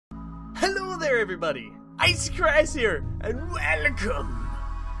Hello there everybody, IcyCaress here, and welcome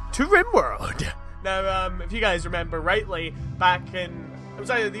to Rimworld. Now, if you guys remember rightly, back in, it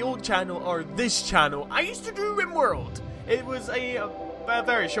was either the old channel or this channel, I used to do Rimworld. It was a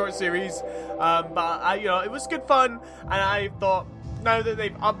very short series, but it was good fun, and I thought, now that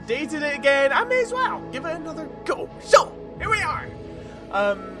they've updated it again, I may as well give it another go. So, here we are.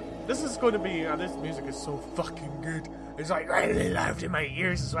 This is going to be, this music is so fucking good. It's like really loud in my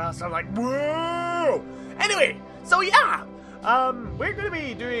ears as well, so I'm like, whoa! Anyway, so yeah, we're going to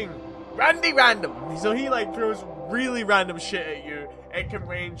be doing Randy Random. So he like throws really random shit at you. It can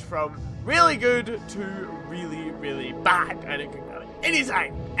range from really good to really, really bad, and it can go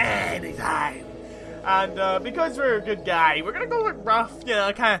anytime. And because we're a good guy, we're gonna go with rough,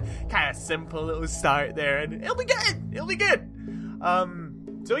 kind of simple little start there, and it'll be good.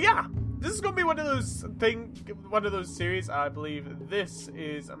 So yeah, this is gonna be one of those series. I believe this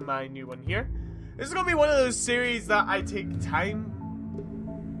is my new one here. This is gonna be one of those series that I take time.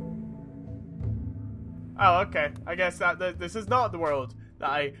 Oh, okay. I guess that this is not the world that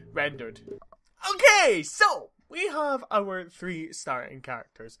I rendered. Okay, so we have our 3 starting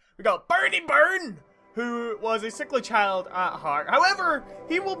characters. We got Bernie Byrne, who was a sickly child at heart. However,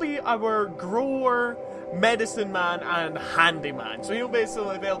 he will be our grower, medicine man, and handyman. So he'll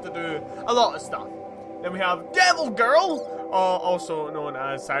basically be able to do a lot of stuff. Then we have Devil Girl, also known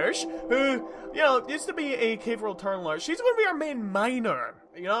as Cyrus, who, used to be a cave world turtler. She's going to be our main miner.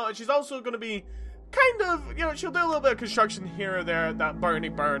 And she's also going to be kind of, she'll do a little bit of construction here or there that Bernie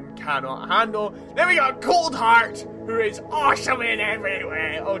Byrne cannot handle. Then we got Cold Heart, who is awesome in every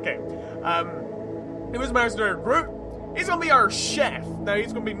way. Okay, he was Mercenary Groot. He's going to be our chef. Now,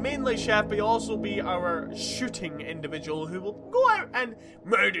 he's going to be mainly chef, but he'll also be our shooting individual who will go out and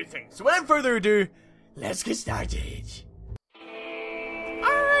murder things. So without further ado, let's get started.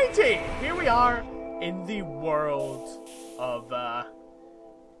 Alrighty, here we are in the world of,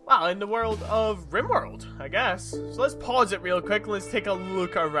 in the world of Rimworld, I guess. So let's pause it real quick and let's take a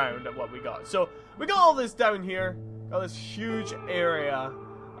look around at what we got. So, we got all this down here. Got this huge area.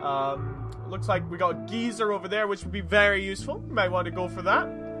 Looks like we got a geyser over there, which would be very useful. You might want to go for that.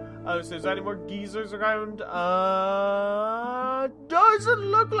 So there's any more geysers around? Doesn't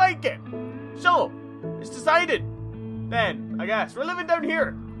look like it. So, it's decided. Then, I guess, we're living down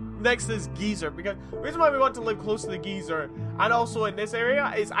here next to this geyser, because the reason why we want to live close to the geyser and also in this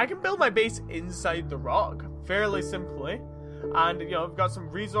area is I can build my base inside the rock fairly simply. And we've got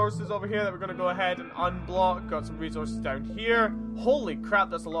some resources over here that we're going to go ahead and unblock. Got some resources down here. Holy crap,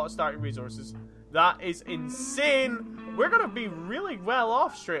 that's a lot of starting resources. That is insane. We're going to be really well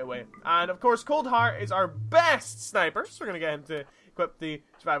off straight away. And of course, Cold Heart is our best sniper, so we're going to get him to equip the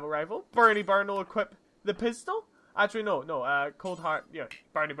survival rifle. Bernie Byrne will equip the pistol. Actually, no, Cold Heart,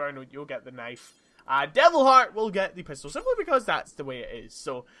 Bernie Byrne, you'll get the knife. Devil Heart will get the pistol, simply because that's the way it is.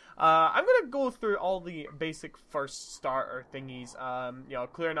 So, I'm gonna go through all the basic first starter thingies,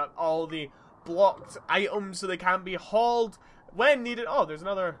 clearing up all the blocked items so they can be hauled when needed. Oh, there's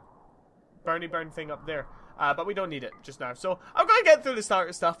another Bernie Byrne thing up there, but we don't need it just now. So, I'm gonna get through the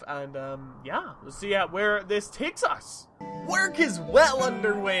starter stuff, and, let's see where this takes us. Work is well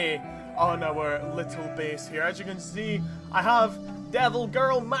underway on our little base here. As you can see, I have Devil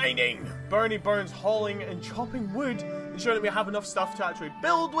Girl mining, Bernie Byrne's hauling and chopping wood, ensuring that we have enough stuff to actually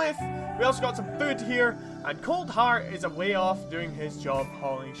build with. We also got some food here, and Cold Heart is a way off doing his job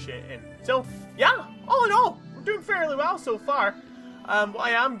hauling shit in. So, yeah, all in all, we're doing fairly well so far. What I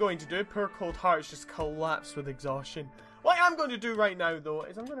am going to do, poor Cold Heart is just collapsed with exhaustion. What I am going to do right now, though,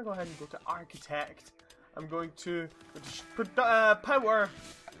 is I'm going to go ahead and go to Architect. I'm going to power,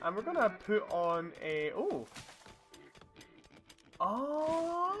 and we're going to put on a,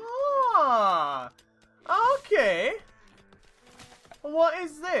 okay. What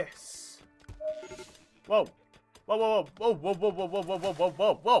is this? Whoa. Whoa.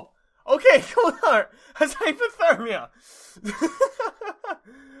 Okay, Cold Heart has hypothermia.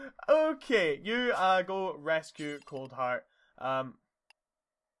 Okay, you go rescue Cold Heart.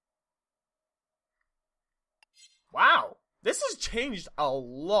 Wow. This has changed a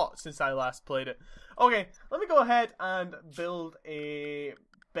lot since I last played it. Okay, let me go ahead and build a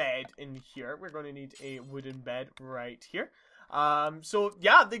bed in here. We're going to need a wooden bed right here. So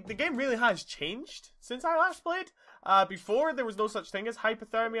yeah, the game really has changed since I last played. Before, there was no such thing as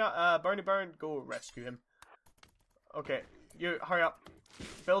hypothermia. Bernie Byrne, go rescue him. Okay, you hurry up.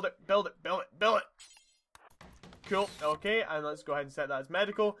 Build it. Cool, okay, and let's go ahead and set that as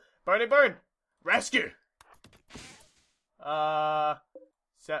medical. Bernie Byrne, rescue!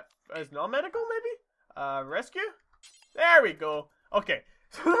 Set as non-medical, maybe? Rescue? There we go. Okay,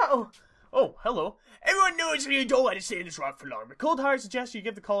 so Oh, hello. Everyone knows that you don't want to stay in this rock for long, but Cold Heart suggests you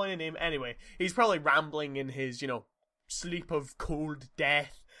give the colony a name anyway. He's probably rambling in his, sleep of cold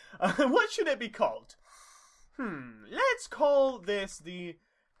death. What should it be called? Let's call this the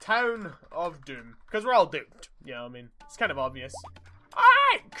Town of Doom. Because we're all doomed. It's kind of obvious.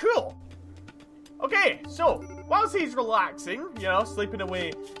 Alright, cool. Okay, so, whilst he's relaxing, sleeping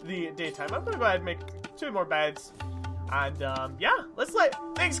away the daytime, I'm going to go ahead and make 2 more beds. And, yeah, let's let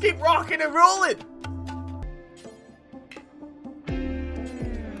things keep rocking and rolling.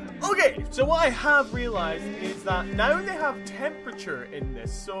 Okay, so what I have realized is that now they have temperature in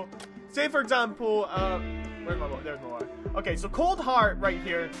this. So, say for example, where's my water? There's my water. Okay, so Cold Heart right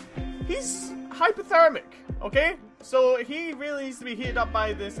here, he's hypothermic, okay? So he really needs to be heated up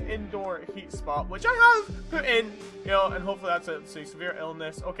by this indoor heat spot, which I have put in, and hopefully that's a severe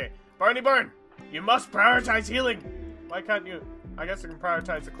illness. Okay, Barney Burn, you must prioritize healing. Why can't you? I guess I can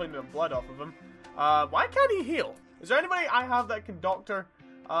prioritize the cleaning of blood off of him. Why can't he heal? Is there anybody I have that can doctor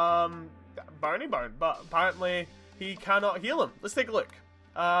Barney Burn? But apparently he cannot heal him. Let's take a look.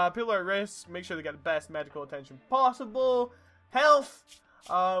 People at risk, make sure they get the best medical attention possible. Health,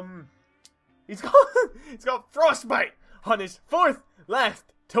 he's got frostbite on his 4th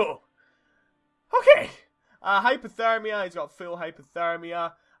left toe. Okay. Hypothermia, he's got full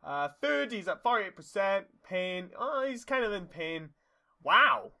hypothermia. Food, he's at 48%. Pain, oh, he's kind of in pain.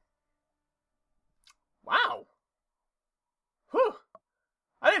 Wow. Wow. Whew.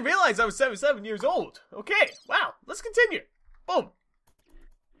 I didn't realize I was 77 years old. Okay, wow. Let's continue. Boom.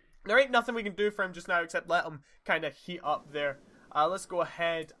 There ain't nothing we can do for him just now except let him kind of heat up there. Let's go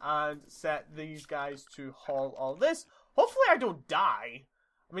ahead and set these guys to haul all this. Hopefully I don't die.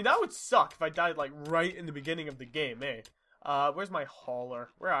 I mean, that would suck if I died, like, right in the beginning of the game, eh? Where's my hauler?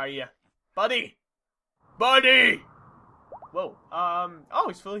 Where are you? Buddy! Buddy! Whoa, oh,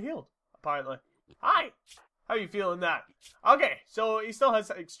 he's fully healed, apparently. Hi! How are you feeling that? Okay, so he still has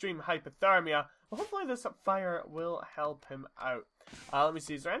extreme hypothermia. Well, hopefully this fire will help him out. Let me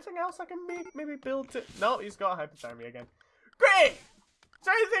see, is there anything else I can maybe build to... No, he's got hypothermia again. Great! Is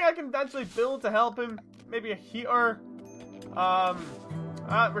there anything I can actually build to help him? Maybe a heater?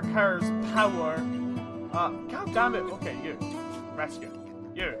 That requires power. God damn it. Okay, you. Rescue.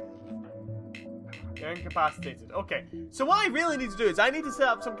 You. You're incapacitated. Okay, so what I really need to do is I need to set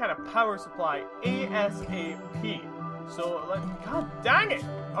up some kind of power supply ASAP. So, god dang it.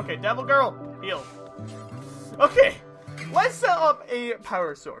 Okay, Devil Girl, heal. Okay, let's set up a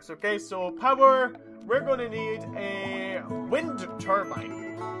power source, okay? So, power, we're going to need a wind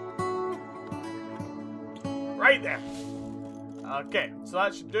turbine. Right there. Okay, so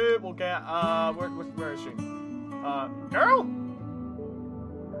that should do it. We'll get, where is she? Girl?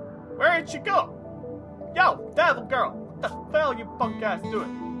 Where did she go? Yo, Devil Girl, what the hell you punk ass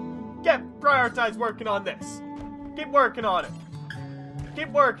doing? Prioritize working on this. Keep working on it.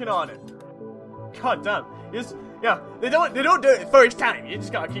 Keep working on it. God damn. They don't do it the first time. You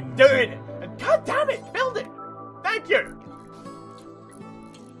just gotta keep doing it. And god damn it, build it. Thank you.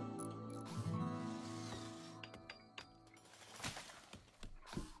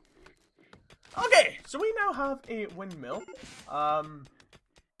 Okay, so we now have a windmill.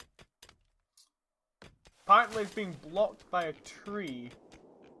 Apparently it's being blocked by a tree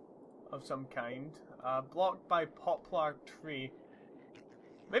of some kind. Blocked by poplar tree.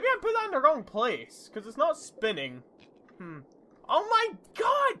 Maybe I put that in the wrong place, because it's not spinning. Oh my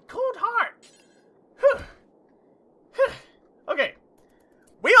god! Cold Heart! Okay.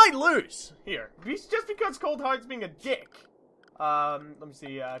 We might lose here. Just because Cold Heart's being a dick. Let me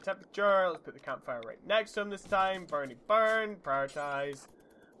see, temperature, let's put the campfire right next to him this time. Burny burn, prioritize.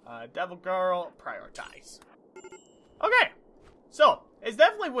 Devil Girl, prioritize. Okay, so, it's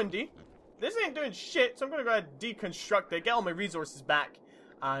definitely windy. This ain't doing shit, so I'm gonna go ahead and deconstruct it, get all my resources back,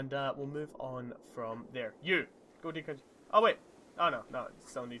 and we'll move on from there. You, go deconstruct. Oh wait, oh no, it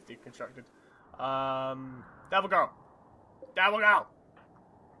still needs deconstructed. Devil Girl. Devil Girl!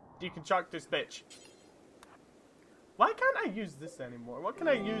 Deconstruct this bitch. Why can't I use this anymore? What can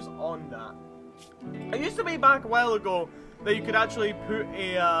I use on that? It used to be back a while ago that you could actually put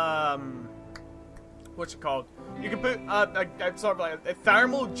a, what's it called? You can put a sort of like a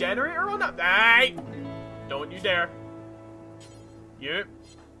thermal generator on that. Hey! Don't you dare. You.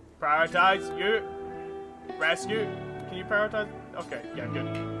 Prioritize. You. Rescue. Can you prioritize? Okay, yeah, good.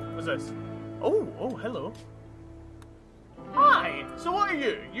 What's this? Oh, hello. Hi! So what are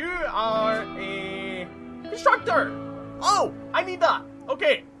you? You are a constructor! Oh! I need that!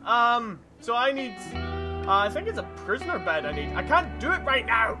 Okay, so I need... I think it's a prisoner bed I need. I can't do it right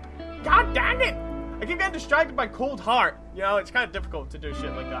now! God dang it! I keep getting distracted by Cold Heart. You know, it's kind of difficult to do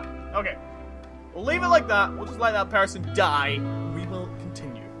shit like that. Okay. We'll leave it like that. We'll just let that person die. We will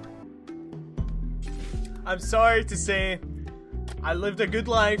continue. I'm sorry to say, I lived a good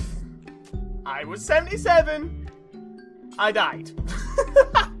life. I was 77. I died.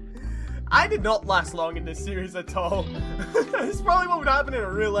 I did not last long in this series at all. This is probably what would happen in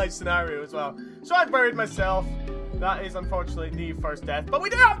a real life scenario as well. So I buried myself. That is unfortunately the first death. But we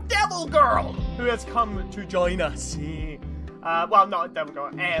do have Devil Girl, who has come to join us. Well, not Devil Girl,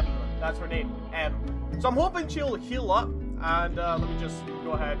 M. That's her name, M. So I'm hoping she'll heal up. And let me just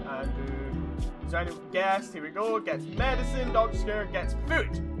go ahead and do design guest. Here we go. Gets medicine, dog scare, gets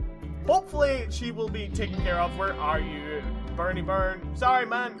food. Hopefully she will be taken care of. Where are you? Bernie Burn. Sorry,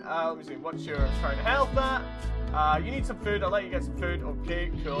 man. Let me see. What's your current health at? You need some food. I'll let you get some food.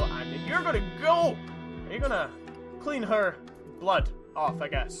 Okay, cool. And then you're gonna go. You're gonna clean her blood off, I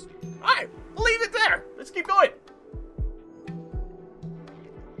guess. Alright, we'll leave it there. Let's keep going.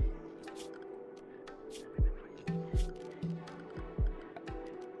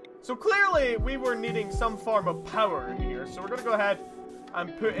 So clearly we were needing some form of power in here. So we're gonna go ahead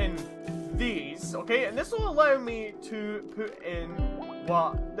and put in these, okay? And this will allow me to put in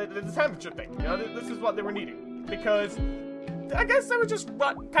what the temperature thing. You know, this is what they were needing, because I guess they were just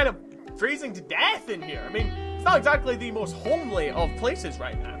kind of freezing to death in here. I mean, it's not exactly the most homely of places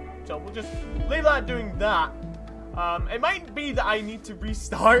right now, so we'll just leave that doing that. It might be that I need to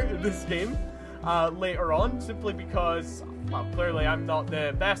restart this game later on, simply because, well, clearly I'm not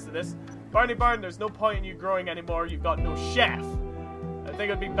the best at this. Barney Barn, there's no point in you growing anymore. You've got no chef. I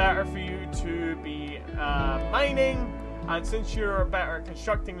think it'd be better for you to be mining, and since you're better at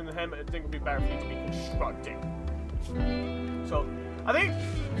constructing than him, I think it'd be better for you to be constructing. So, I think,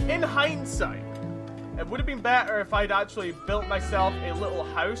 in hindsight, it would have been better if I'd actually built myself a little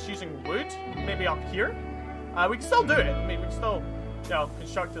house using wood, maybe up here. We can still do it. I mean, we can still, you know,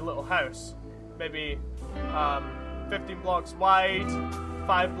 construct a little house. Maybe 15 blocks wide,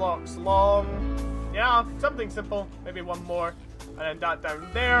 5 blocks long. Yeah, something simple. Maybe one more. And then that down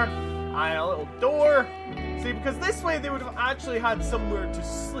there, and a little door. See, because this way they would have actually had somewhere to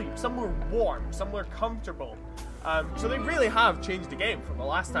sleep, somewhere warm, somewhere comfortable. So they really have changed the game from the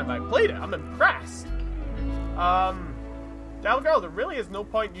last time I played it. I'm impressed. Devil Girl, there really is no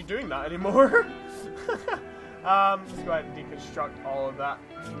point in you doing that anymore. Let's go ahead and deconstruct all of that.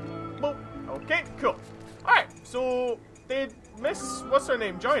 Boop. Okay, cool. Alright, so did Miss, what's her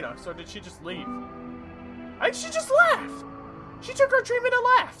name, join us, or did she just leave? I think she just left! She took her treatment and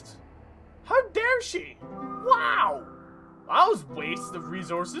left! How dare she? Wow! That was a waste of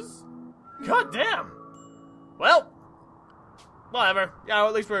resources. God damn! Well, whatever. Yeah, well,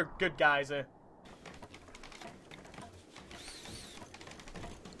 at least we're good guys, eh?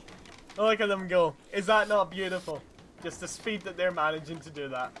 Look at them go. Is that not beautiful? Just the speed that they're managing to do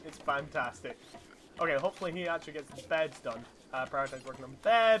that. It's fantastic. Okay, hopefully he actually gets the beds done. Prioritize working on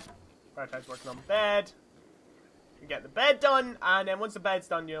bed. Prioritize working on bed. We get the bed done, and then once the bed's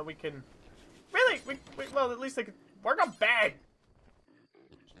done, you know, we can... Really? Well, at least they can work on bed.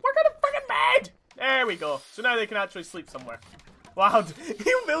 Work on a freaking bed! There we go. So now they can actually sleep somewhere. Wow, he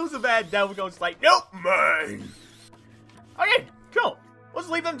fills the bed, Devil Girl's like, nope, mine. Okay, cool. Let's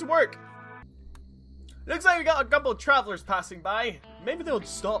leave them to work. Looks like we got a couple of travelers passing by. Maybe they'll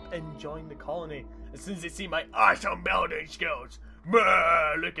stop and join the colony as soon as they see my awesome building skills.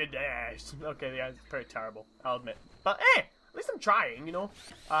 Look at this. Okay, yeah, it's pretty terrible, I'll admit. But hey, at least I'm trying, you know.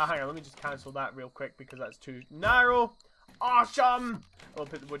 Hang on, let me just cancel that real quick because that's too narrow. Awesome. We'll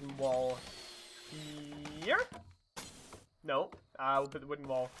put the wooden wall here. No, we'll put the wooden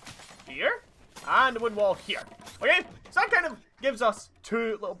wall here. And the wooden wall here. Okay, so that kind of gives us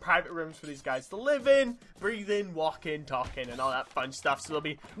 2 little private rooms for these guys to live in, breathe in, walk in, talk in, and all that fun stuff. So there'll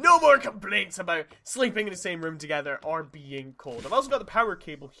be no more complaints about sleeping in the same room together or being cold. I've also got the power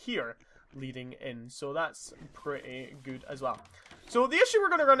cable here leading in, so that's pretty good as well. So the issue we're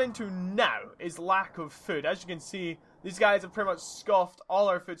going to run into now is lack of food. As you can see, these guys have pretty much scoffed all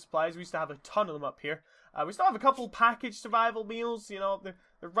our food supplies. We used to have a ton of them up here. We still have a couple packaged survival meals, you know,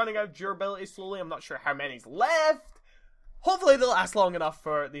 they're running out of durability slowly. I'm not sure how many's left. Hopefully they'll last long enough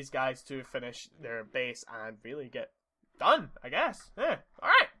for these guys to finish their base and really get done, I guess. Yeah.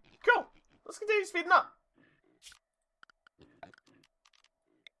 Alright, cool. Let's continue speeding up.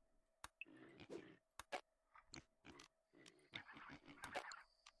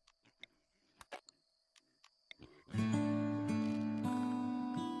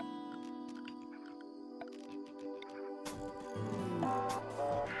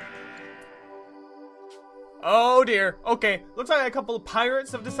 Oh dear. Okay, looks like a couple of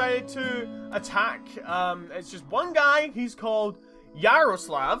pirates have decided to attack. It's just one guy. He's called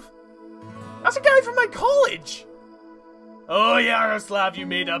Yaroslav. That's a guy from my college. Oh, Yaroslav, you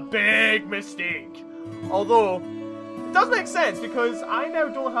made a big mistake. Although, it does make sense because I now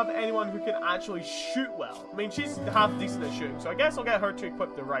don't have anyone who can actually shoot well. I mean, she's half decent at shooting, so I guess I'll get her to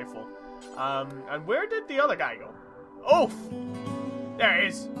equip the rifle. And where did the other guy go? Oh, there he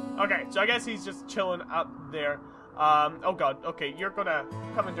is. Okay, so I guess he's just chilling up there. Oh god, okay, you're gonna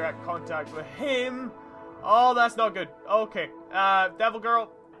come in direct contact with him. Oh, that's not good. Okay, Devil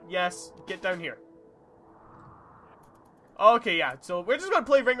Girl, yes, get down here. Okay, yeah, so we're just gonna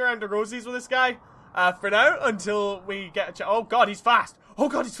play Ring Around the Rosies with this guy, for now, until we get a chance. Oh god, he's fast. Oh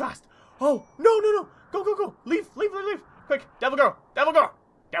god, he's fast. Oh, no, no, no. Go, go, go. Leave. Quick, Devil Girl, Devil Girl,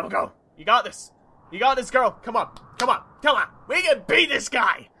 Devil Girl. You got this. You got this, girl. Come on, come on, come on. We can beat this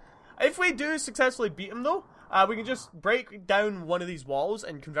guy. If we do successfully beat him, though, we can just break down one of these walls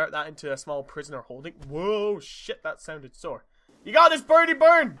and convert that into a small prisoner holding. Whoa, shit, that sounded sore. You got this, Birdie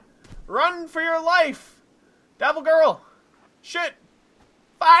Burn. Run for your life. Devil Girl. Shoot.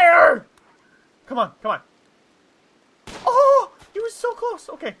 Fire. Come on, come on. Oh, he was so close.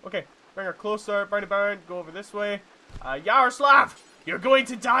 Okay, okay. Bring her closer. Birdie Burn, go over this way. Yaroslav, you're going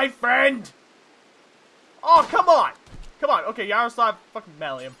to die, friend. Oh, come on. Come on. Okay, Yaroslav, fucking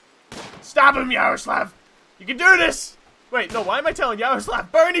melee him. Stab him, Yaroslav. You can do this! Wait, no, why am I telling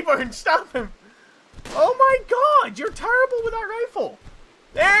Yaroslav? Bernie Burn, stop him! Oh my god, you're terrible with that rifle!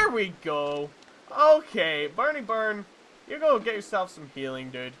 There we go. Okay, Bernie Burn, you're gonna get yourself some healing,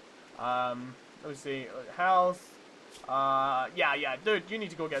 dude. Let me see, health. Yeah, dude, you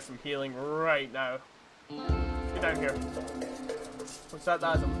need to go get some healing right now. Get down here. What's that?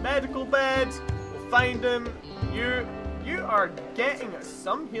 That is a medical bed. We'll find him. You are getting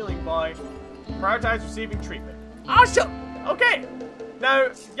some healing, boy. Prioritize receiving treatment. Awesome! Okay. Now,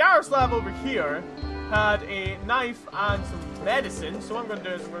 Yaroslav over here had a knife and some medicine. So what I'm going to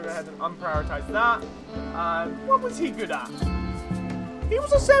do is I'm going to go ahead and unprioritize that. And what was he good at? He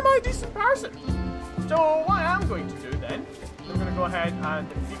was a semi-decent person. So what I'm going to do then, I'm going to go ahead and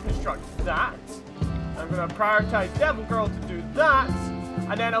deconstruct that. I'm going to prioritize Devil Girl to do that.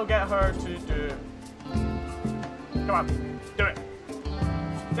 And then I'll get her to do... Come on. Do it.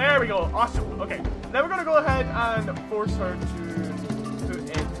 There we go. Awesome. Okay. Now we're going to go ahead and force her to put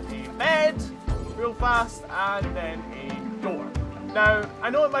in a bed real fast and then a door. Now, I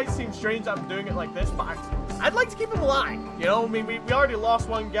know it might seem strange that I'm doing it like this, but I'd like to keep him alive. You know, I mean, we already lost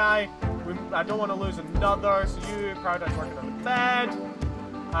one guy. I don't want to lose another, so you prioritize working on the bed.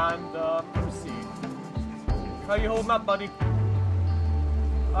 And, let me see. How you holding up, buddy?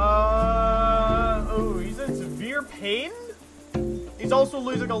 Oh, he's in severe pain? He's also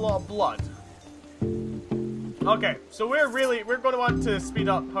losing a lot of blood. Okay, so we're going to want to speed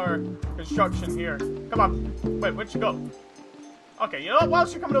up her construction here. Come on. Wait, where'd she go? Okay, you know what? While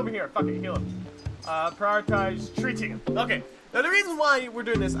she's coming over here, fuck it, heal him. Prioritize treating him. Okay, now the reason why we're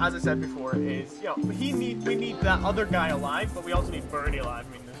doing this, as I said before, is, you know, we need that other guy alive, but we also need Bernie alive.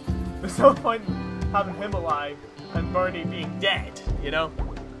 I mean, there's no point in having him alive and Bernie being dead, you know?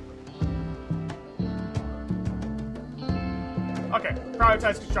 Okay,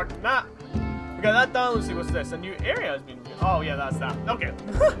 prioritize constructing that. We got that done. Let's see, what's this? A new area has been... Oh, yeah, that's that. Okay.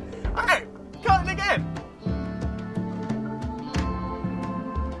 Alright, cut it again.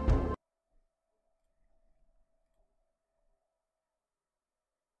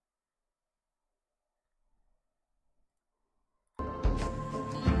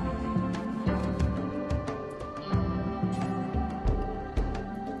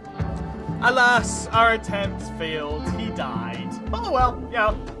 Alas, our attempts failed. He died. Oh well,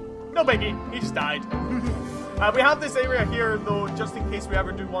 yeah, no biggie. He just died. We have this area here, though, just in case we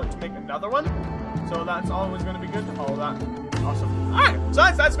ever do want to make another one. So that's always going to be good to follow that. Awesome. Alright, so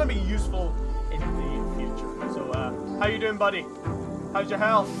that's going to be useful in the future. So, how you doing, buddy? How's your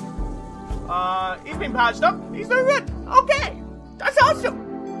health? He's been patched up. He's doing good. Okay, that's awesome.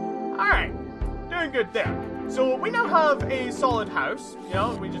 Alright, doing good there. So we now have a solid house, you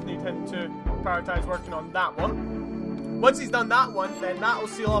know, we just need him to prioritize working on that one. Once he's done that one, then that will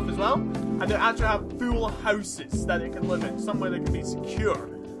seal off as well, and they actually have full houses that they can live in, somewhere they can be secure,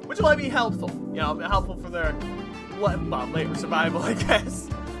 which might be helpful, you know, helpful for their, well, later survival, I guess.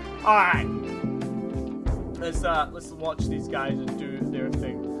 Alright, let's watch these guys and do their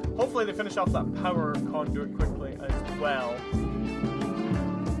thing. Hopefully they finish off that power conduit quickly as well.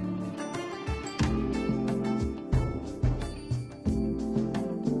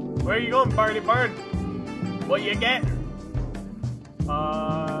 Where are you going, Barney Burn? What you get?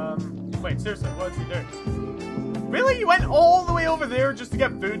 Wait, seriously, what's he doing? Really? You went all the way over there just to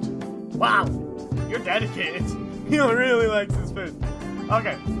get food? Wow, you're dedicated. He really likes his food.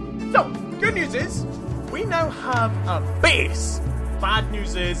 Okay, so, good news is, we now have a base. Bad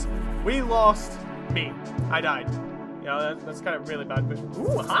news is, we lost me. I died. You know, that's kind of really bad, but...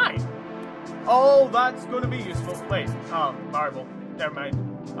 Ooh, hi! Oh, that's gonna be useful. Wait, oh, marble. Never mind.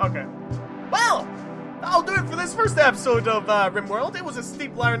 Okay. Well, that'll do it for this first episode of Rimworld. It was a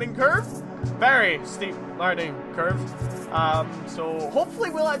steep learning curve. Very steep learning curve. So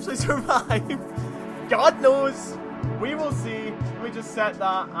hopefully we'll actually survive. God knows. We will see. We just set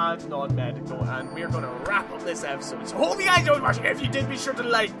that as non-medical, and we're gonna wrap up this episode. So hope you guys enjoyed watching. If you did, be sure to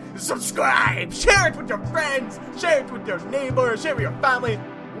like, subscribe, share it with your friends, share it with your neighbors, share it with your family.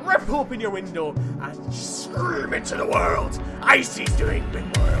 Rip open your window and scream into the world. Icy's doing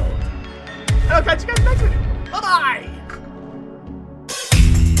Rimworld. And I'll catch you guys next video. Bye-bye.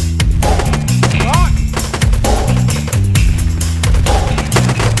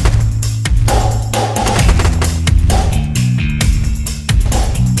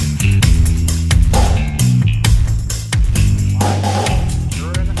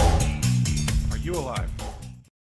 Are you alive?